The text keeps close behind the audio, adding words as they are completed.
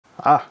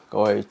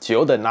各位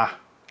久等啦！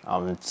我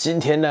们今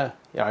天呢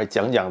要来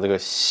讲讲这个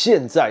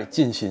现在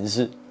进行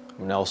式，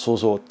我们要说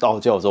说道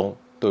教中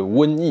对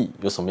瘟疫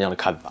有什么样的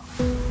看法。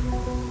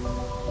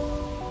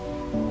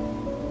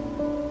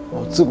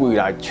自古以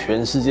来，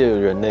全世界的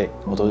人类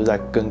都是在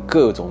跟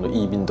各种的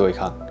疫病对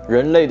抗。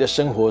人类的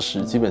生活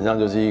史基本上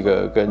就是一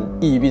个跟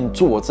疫病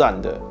作战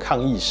的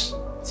抗疫史。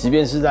即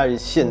便是在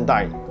现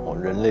代，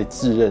人类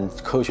自认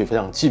科学非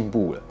常进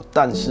步了，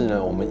但是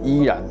呢，我们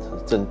依然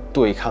正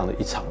对抗了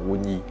一场瘟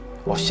疫。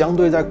相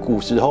对在古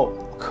时候，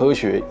科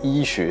学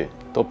医学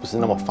都不是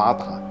那么发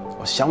达，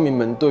乡民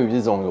们对于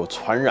这种有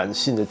传染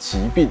性的疾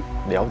病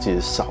了解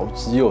少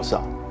之又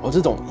少。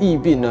这种疫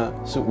病呢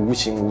是无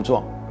形无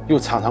状，又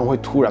常常会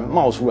突然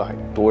冒出来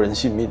夺人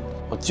性命。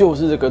就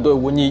是这个对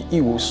瘟疫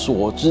一无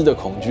所知的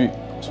恐惧，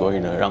所以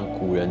呢，让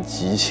古人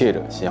急切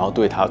的想要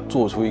对它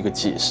做出一个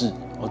解释。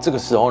这个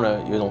时候呢，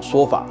有一种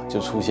说法就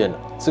出现了，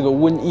这个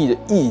瘟疫的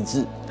疫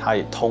字，它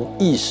也通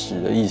意使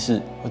的意思，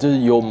就是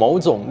有某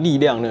种力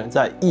量呢，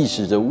在意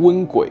使着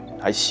瘟鬼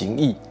来行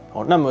疫。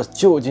那么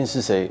究竟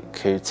是谁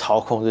可以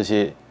操控这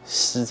些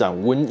施展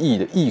瘟疫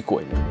的异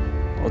鬼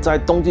呢？在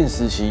东晋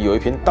时期有一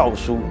篇道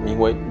书，名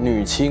为《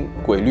女清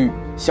鬼律》，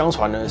相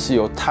传呢是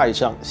由太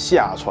上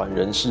下传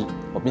人世，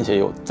并且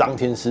由张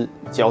天师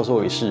教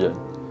授给世人。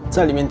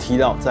在里面提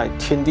到，在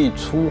天地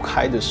初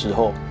开的时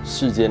候，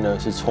世间呢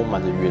是充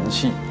满着元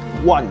气，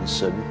万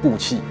神布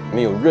气，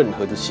没有任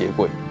何的邪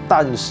鬼。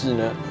但是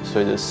呢，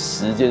随着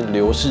时间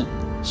流逝，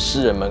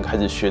世人们开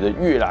始学得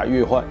越来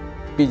越坏，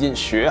毕竟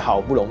学好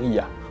不容易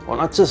啊。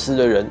那这时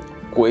的人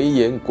鬼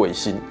眼鬼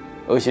行，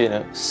而且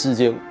呢，世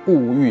间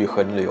物欲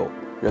横流，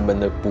人们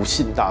的不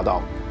幸大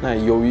到。那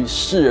由于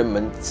世人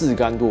们自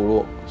甘堕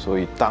落，所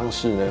以当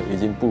时呢，已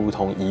经不如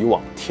同以往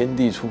天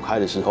地初开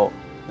的时候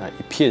那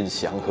一片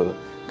祥和。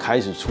开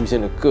始出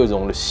现了各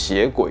种的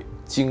邪鬼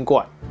精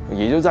怪，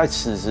也就在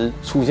此时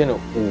出现了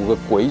5个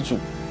鬼主。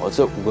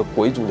这5个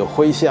鬼主的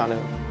麾下呢，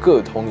各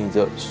统领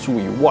着数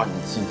以万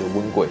计的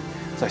瘟鬼，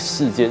在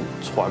世间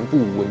传布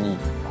瘟疫。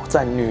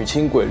在《女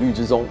清鬼律》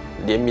之中，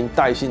连名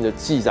带姓的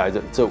记载着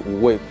这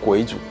5位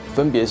鬼主，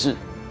分别是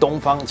东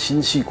方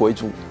清气鬼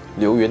主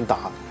刘元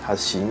达，他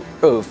行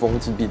恶风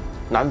之病；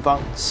南方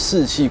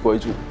赤气鬼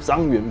主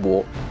张元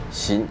博，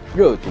行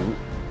热毒；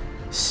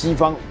西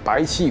方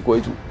白气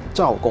鬼主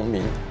赵公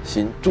明，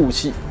行助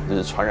气，就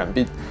是传染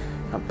病。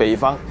那北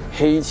方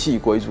黑气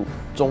鬼主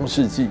钟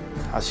世纪，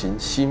他行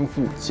心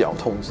腹绞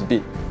痛之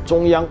病。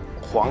中央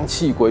黄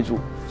气鬼主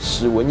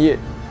史文业，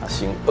他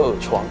行恶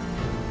疮。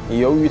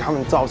由于他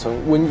们造成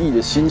瘟疫的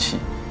兴起，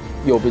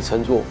又被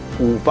称作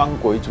五方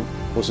鬼主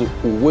或是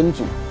五瘟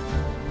主。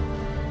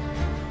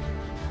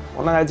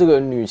那在这个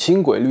女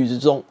清鬼律之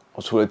中，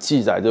除了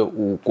记载这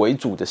5鬼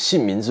主的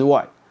姓名之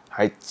外，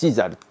还记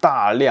载了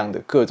大量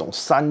的各种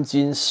山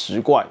精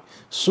石怪、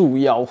树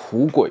妖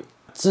虎鬼。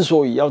之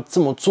所以要这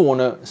么做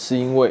呢，是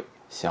因为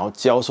想要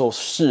教授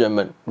世人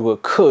们如何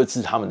克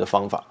制他们的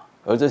方法。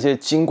而这些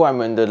精怪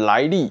们的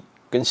来历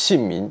跟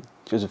姓名，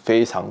就是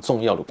非常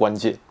重要的关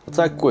键。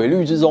在鬼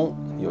律之中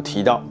有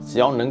提到，只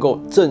要能够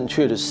正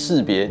确的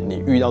识别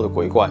你遇到的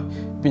鬼怪，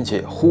并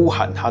且呼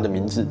喊他的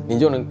名字，你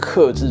就能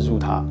克制住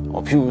他。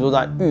譬如说，在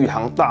《玉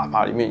堂大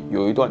法》里面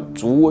有一段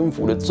逐瘟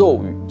符的咒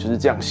语，就是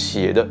这样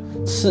写的：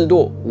赤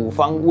堕5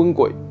方瘟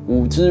鬼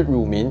，5之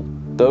乳民，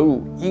得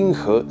汝阴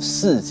和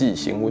4季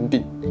行瘟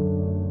病。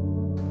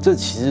这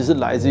其实是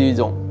来自一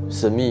种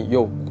神秘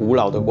又古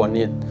老的观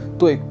念。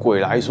对鬼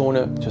来说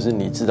呢，就是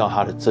你知道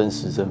他的真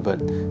实身份，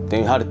等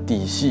于他的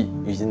底细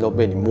已经都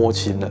被你摸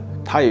清了，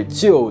他也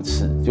就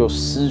此就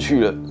失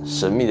去了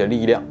神秘的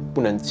力量，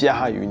不能加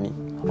害于你。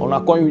那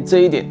关于这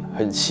一点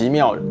很奇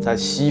妙的，在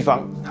西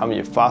方他们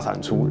也发展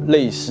出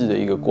类似的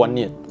一个观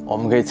念。我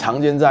们可以常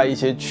见在一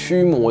些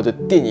驱魔的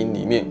电影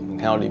里面，你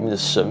看到里面的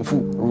神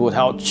父，如果他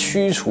要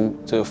驱除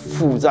这个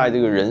附在这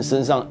个人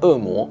身上恶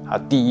魔，他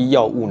第一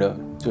要务呢，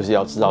就是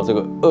要知道这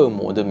个恶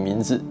魔的名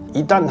字。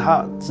一旦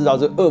他知道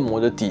这恶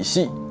魔的底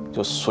细，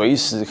就随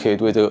时可以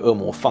对这个恶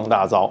魔放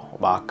大招，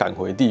把他赶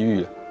回地狱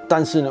了。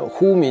但是呢，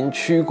呼名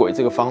驱鬼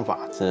这个方法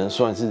只能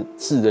算是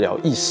治得了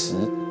一时，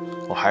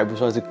还不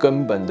算是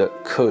根本的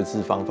克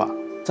制方法。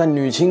在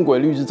女清鬼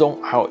律之中，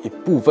还有一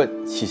部分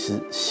其实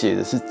写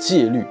的是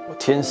戒律，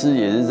天师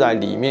也是在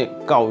里面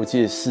告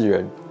诫世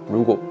人，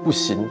如果不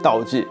行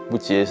道戒、不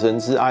洁身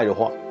自爱的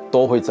话，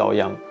都会遭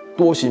殃。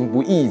多行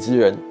不义之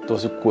人，都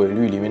是鬼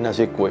律里面那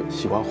些鬼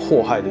喜欢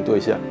祸害的对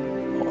象。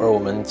而我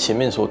们前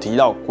面所提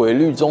到鬼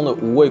律中的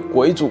5位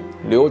鬼主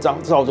刘璋、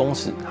赵宗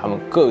实，他们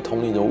各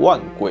统领着万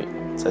鬼，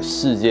在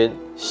世间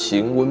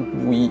行瘟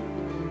布疫。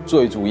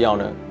最主要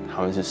呢，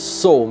他们是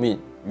受命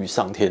于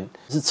上天，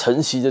是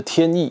承袭着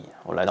天意，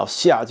来到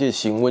下界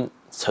行瘟，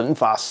惩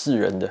罚世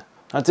人的。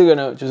那这个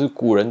呢，就是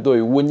古人对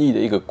于瘟疫的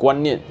一个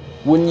观念，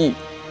瘟疫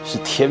是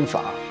天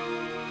罚。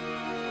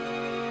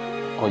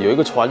有一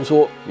个传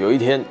说，有一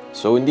天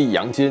隋文帝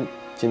杨坚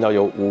见到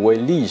有5位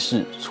力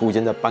士出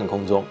现在半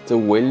空中，这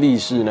5位力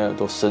士呢，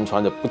都身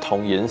穿着不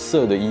同颜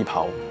色的衣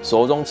袍，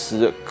手中持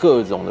着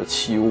各种的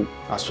器物。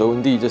那隋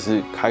文帝这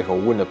时开口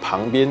问了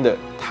旁边的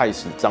太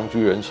史张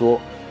居仁说：“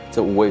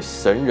这5位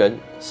神人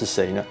是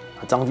谁呢？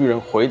张居仁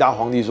回答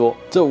皇帝说，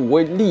这5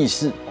位力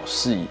士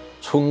是以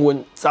春瘟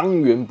张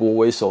元伯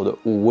为首的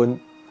五瘟。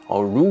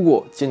如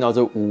果见到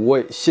这5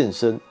位现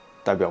身，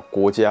代表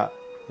国家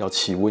要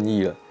起瘟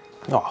疫了。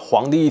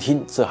皇帝一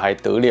听，这还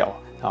得了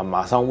啊！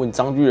马上问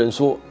张居仁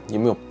说，有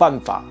没有办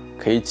法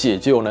可以解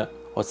救呢？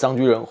张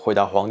居仁回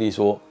答皇帝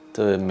说，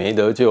这没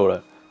得救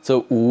了。这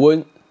5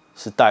瘟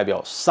是代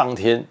表上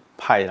天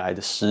派来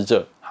的使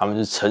者，他们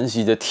是承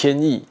袭着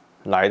天意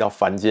来到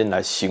凡间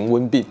来行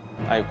瘟病。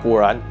果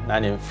然那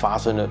年发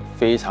生了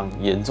非常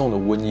严重的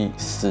瘟疫，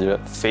死了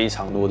非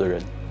常多的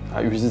人。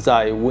于是，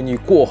在瘟疫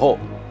过后，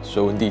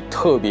隋文帝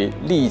特别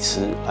立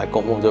祠来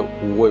供奉这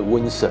5位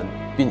瘟神，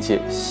并且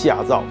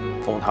下诏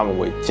封他们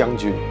为将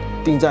军，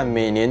定在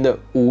每年的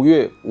5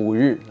月5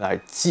日来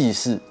祭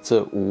祀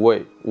这5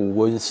位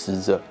五瘟使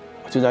者。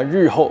就在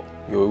日后，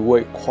有一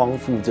位匡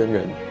复真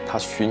人，他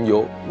巡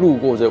游路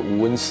过这五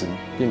瘟祠，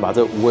并把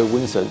这5位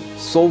瘟神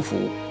收服，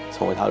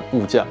成为他的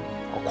部将。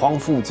匡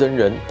复真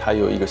人他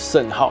有一个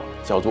圣号，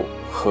叫做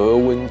和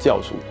温教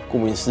主。顾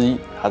名思义，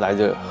他在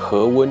这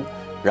和温、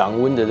攘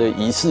温的这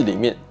仪式里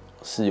面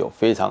是有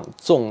非常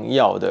重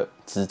要的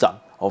执掌。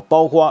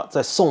包括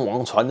在送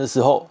王船的时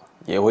候，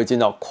也会见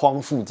到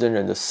匡复真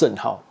人的圣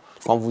号。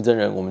匡复真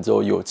人，我们之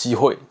后有机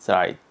会再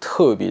来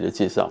特别的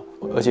介绍。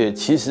而且，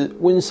其实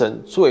瘟神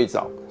最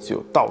早是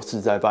有道士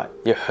在拜，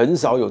也很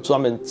少有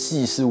专门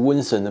祭祀瘟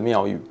神的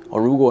庙宇。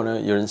如果呢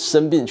有人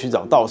生病去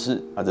找道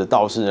士，这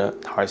道士呢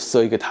他会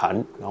设一个坛，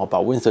然后把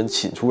瘟神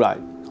请出来，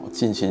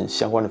进行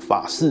相关的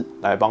法事，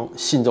来帮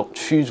信众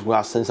驱除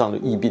他身上的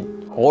疫病。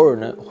偶尔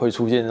呢会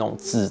出现那种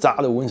纸扎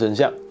的瘟神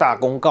像，大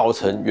功告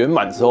成圆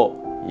满之后，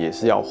也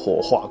是要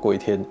火化归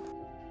天。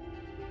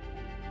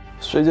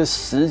随着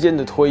时间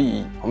的推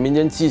移，民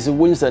间祭祀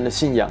瘟神的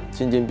信仰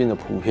渐渐变得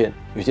普遍，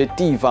有些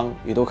地方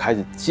也都开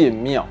始建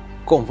庙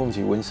供奉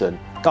起瘟神。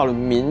到了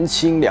明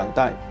清2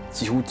代，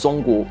几乎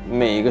中国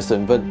每一个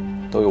省份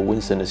都有瘟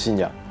神的信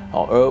仰。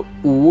而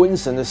五瘟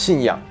神的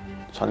信仰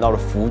传到了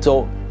福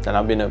州，在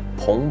那边呢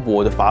蓬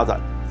勃的发展。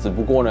只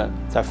不过呢，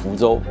在福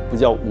州不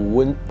叫五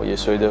瘟，也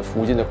随着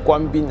福建的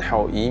官兵还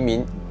有移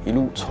民一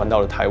路传到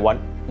了台湾。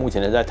目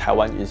前呢，在台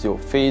湾也是有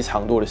非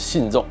常多的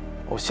信众。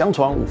相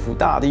传五福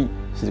大帝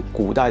是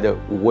古代的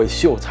5位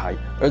秀才，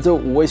而这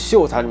5位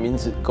秀才的名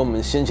字跟我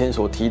们先前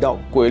所提到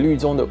鬼律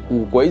中的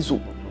五鬼主，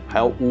还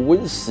有五瘟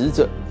使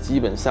者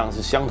基本上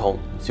是相同，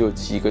只有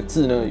几个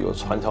字呢有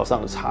传承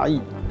上的差异。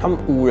他们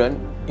5人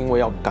因为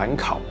要赶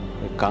考，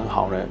刚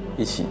好呢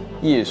一起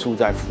夜宿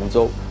在福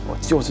州。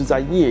就是在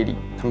夜里，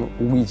他们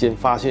无意间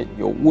发现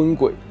有瘟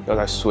鬼要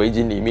在水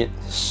井里面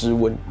施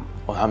瘟。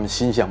他们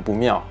心想不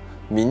妙，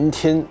明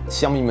天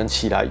乡民们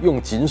起来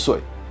用井水，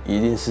一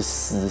定是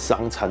死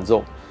伤惨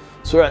重。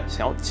虽然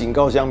想要警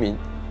告乡民，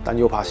但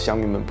又怕乡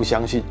民们不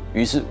相信，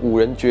于是5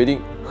人决定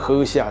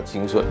喝下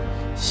井水，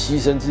牺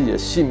牲自己的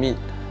性命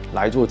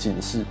来做警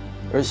示。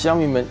而乡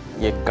民们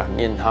也感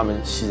念他们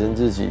牺牲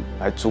自己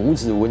来阻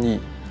止瘟疫，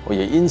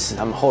也因此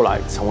他们后来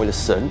成为了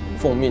神，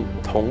奉命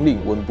统领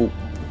瘟部。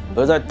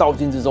而在道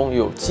经之中也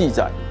有记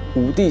载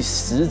，5帝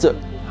使者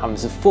他们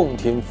是奉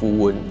天符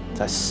文，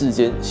在世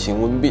间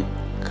行瘟病，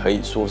可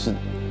以说是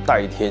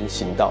代天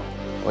行道。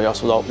要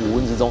说到五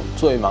瘟之中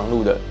最忙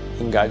碌的，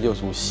应该就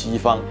属西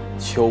方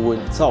秋瘟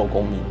赵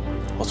公明。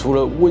除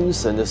了瘟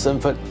神的身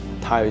份，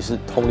他也是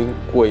统领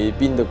鬼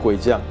兵的鬼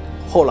将。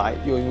后来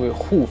又因为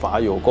护法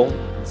有功，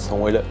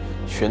成为了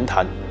玄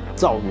坛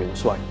赵元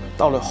帅。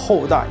到了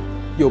后代，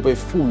又被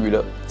赋予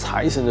了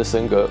财神的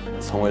神格，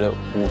成为了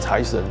五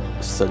财神，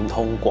神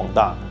通广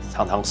大，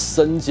常常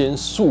身兼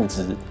数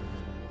职。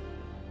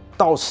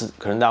到此，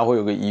可能大家会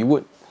有个疑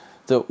问：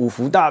这五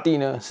福大帝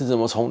呢，是怎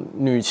么从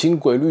女清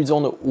鬼律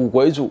中的五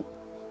鬼主，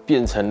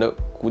变成了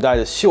古代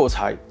的秀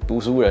才读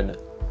书人呢？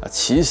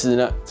其实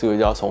呢，这个就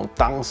要从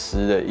当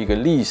时的一个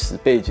历史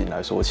背景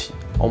来说起。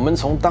我们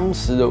从当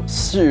时的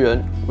士人、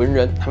文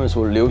人他们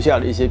所留下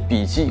的一些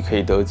笔记可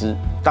以得知，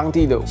当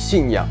地的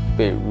信仰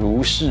被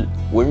儒士、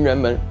文人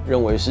们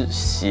认为是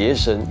邪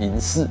神淫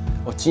祀。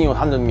经由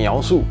他们的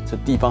描述，这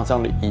地方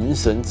上的淫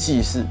神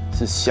祭祀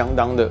是相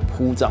当的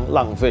铺张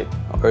浪费，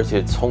而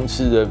且充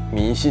斥着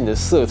迷信的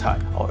色彩。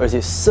而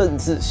且甚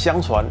至相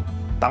传，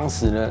当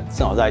时呢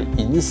正好在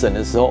迎神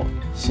的时候，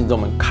信众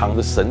们扛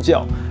着神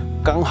轿，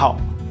刚好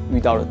遇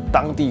到了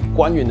当地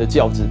官员的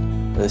轿子，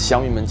而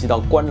乡民们见到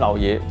官老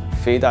爷，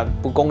非但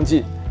不恭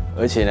敬，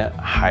而且呢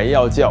还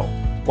要叫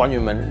官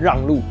员们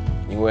让路，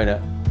因为呢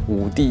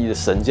五帝的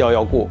神轿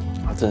要过，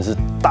真是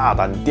大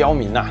胆刁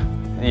民啊！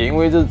也因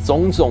为这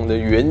种种的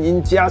原因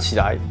加起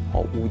来，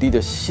五帝的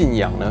信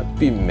仰呢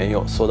并没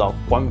有受到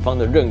官方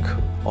的认可，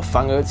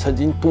反而曾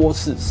经多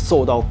次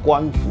受到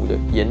官府的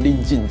严令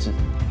禁止。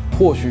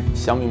或许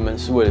乡民们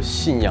是为了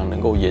信仰能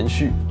够延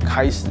续，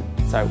开始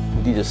在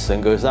五帝的神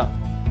格上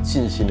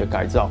进行了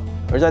改造。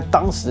而在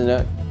当时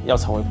呢，要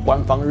成为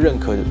官方认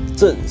可的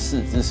正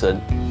式之神，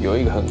有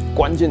一个很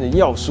关键的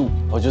要素，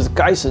就是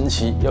该神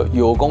祇要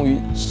有功于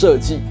社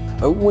稷。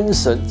而瘟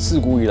神自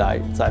古以来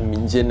在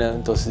民间呢，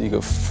都是一个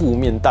负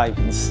面代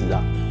名词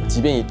啊。即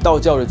便以道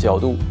教的角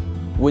度，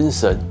瘟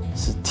神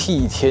是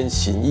替天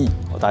行义，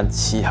但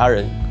其他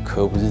人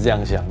可不是这样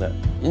想的。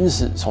因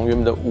此，从原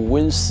本的五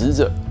瘟使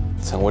者，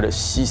成为了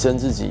牺牲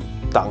自己、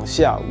挡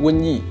下瘟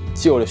疫、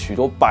救了许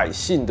多百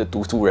姓的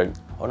读书人。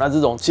那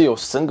这种借由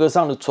神格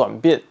上的转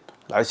变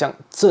来向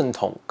正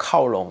统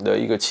靠拢的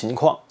一个情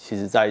况，其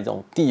实在一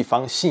种地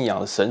方信仰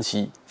的神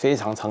奇非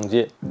常常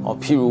见。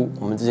譬如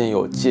我们之前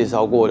有介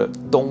绍过的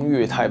东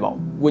岳太保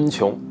温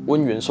琼、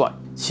温元帅，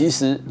其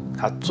实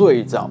他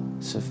最早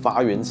是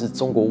发源自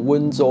中国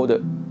温州的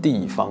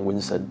地方瘟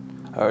神，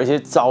而且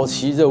早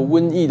期的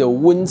瘟疫的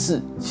瘟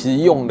字，其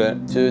实用的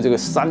就是这个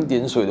3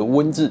点水的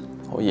瘟字，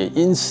也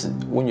因此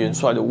温元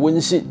帅的温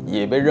姓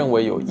也被认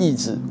为有抑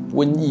制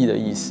瘟疫的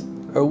意思。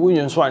而温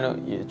元帅呢，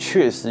也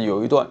确实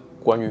有一段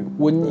关于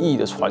瘟疫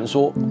的传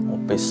说，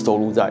被收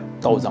录在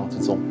道藏之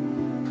中。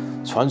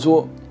传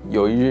说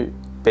有一日，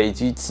北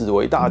极紫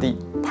微大帝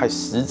派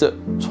使者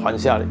传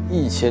下了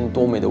1000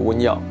多枚的瘟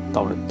药，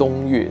到了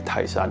东岳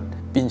泰山，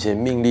并且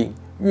命令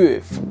乐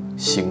府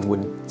行瘟，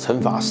惩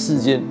罚世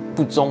间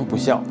不忠不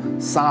孝、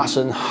杀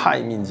生害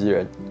命之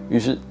人。于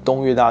是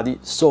东岳大帝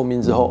受命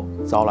之后，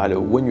招来了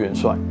温元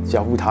帅，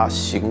交付他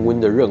行瘟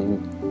的任务。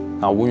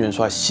那温元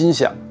帅心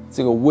想，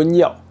这个瘟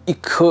药1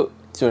颗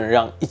就能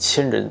让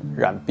1000人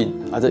染病，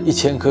这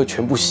1000颗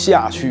全部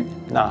下去，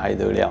那还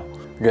得了？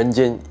人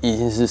间已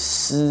经是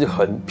尸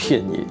横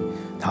遍野。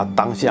他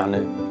当下呢，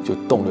就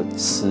动了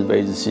慈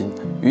悲之心，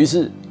于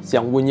是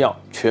将瘟药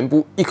全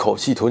部一口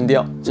气吞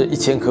掉。这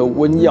1000颗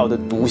瘟药的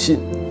毒性，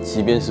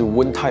即便是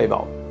温太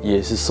保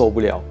也是受不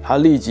了。他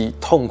立即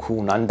痛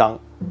苦难当，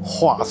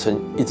化成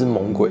一只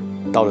猛鬼，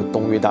到了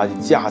东岳大帝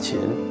驾前，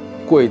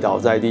跪倒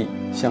在地，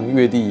向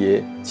岳帝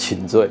爷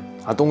请罪。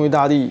东岳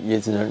大帝也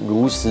只能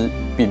如实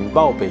禀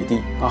报北帝。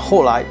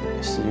后来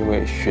是因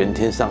为玄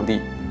天上帝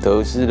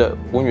得知了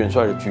温元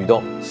帅的举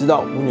动，知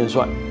道温元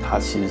帅他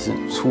其实是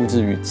出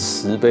自于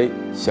慈悲，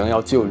想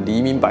要救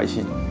黎民百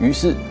姓，于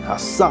是他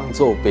上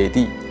奏北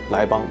帝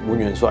来帮温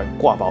元帅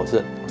挂保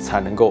证，才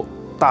能够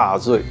大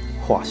罪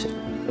化小。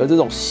而这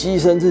种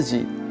牺牲自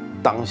己、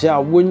挡下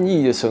瘟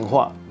疫的神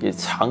话，也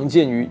常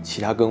见于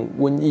其他跟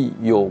瘟疫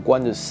有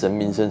关的神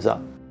明身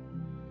上。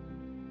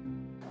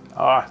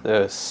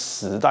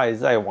时代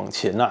在往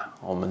前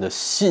我们的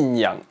信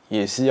仰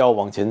也是要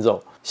往前走。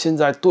现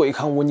在对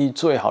抗瘟疫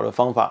最好的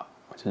方法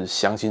就是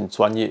相信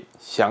专业，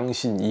相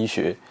信医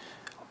学，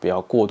不要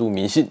过度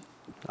迷信。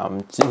那我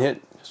们今天就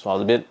说到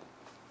这边，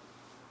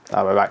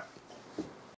大家拜拜。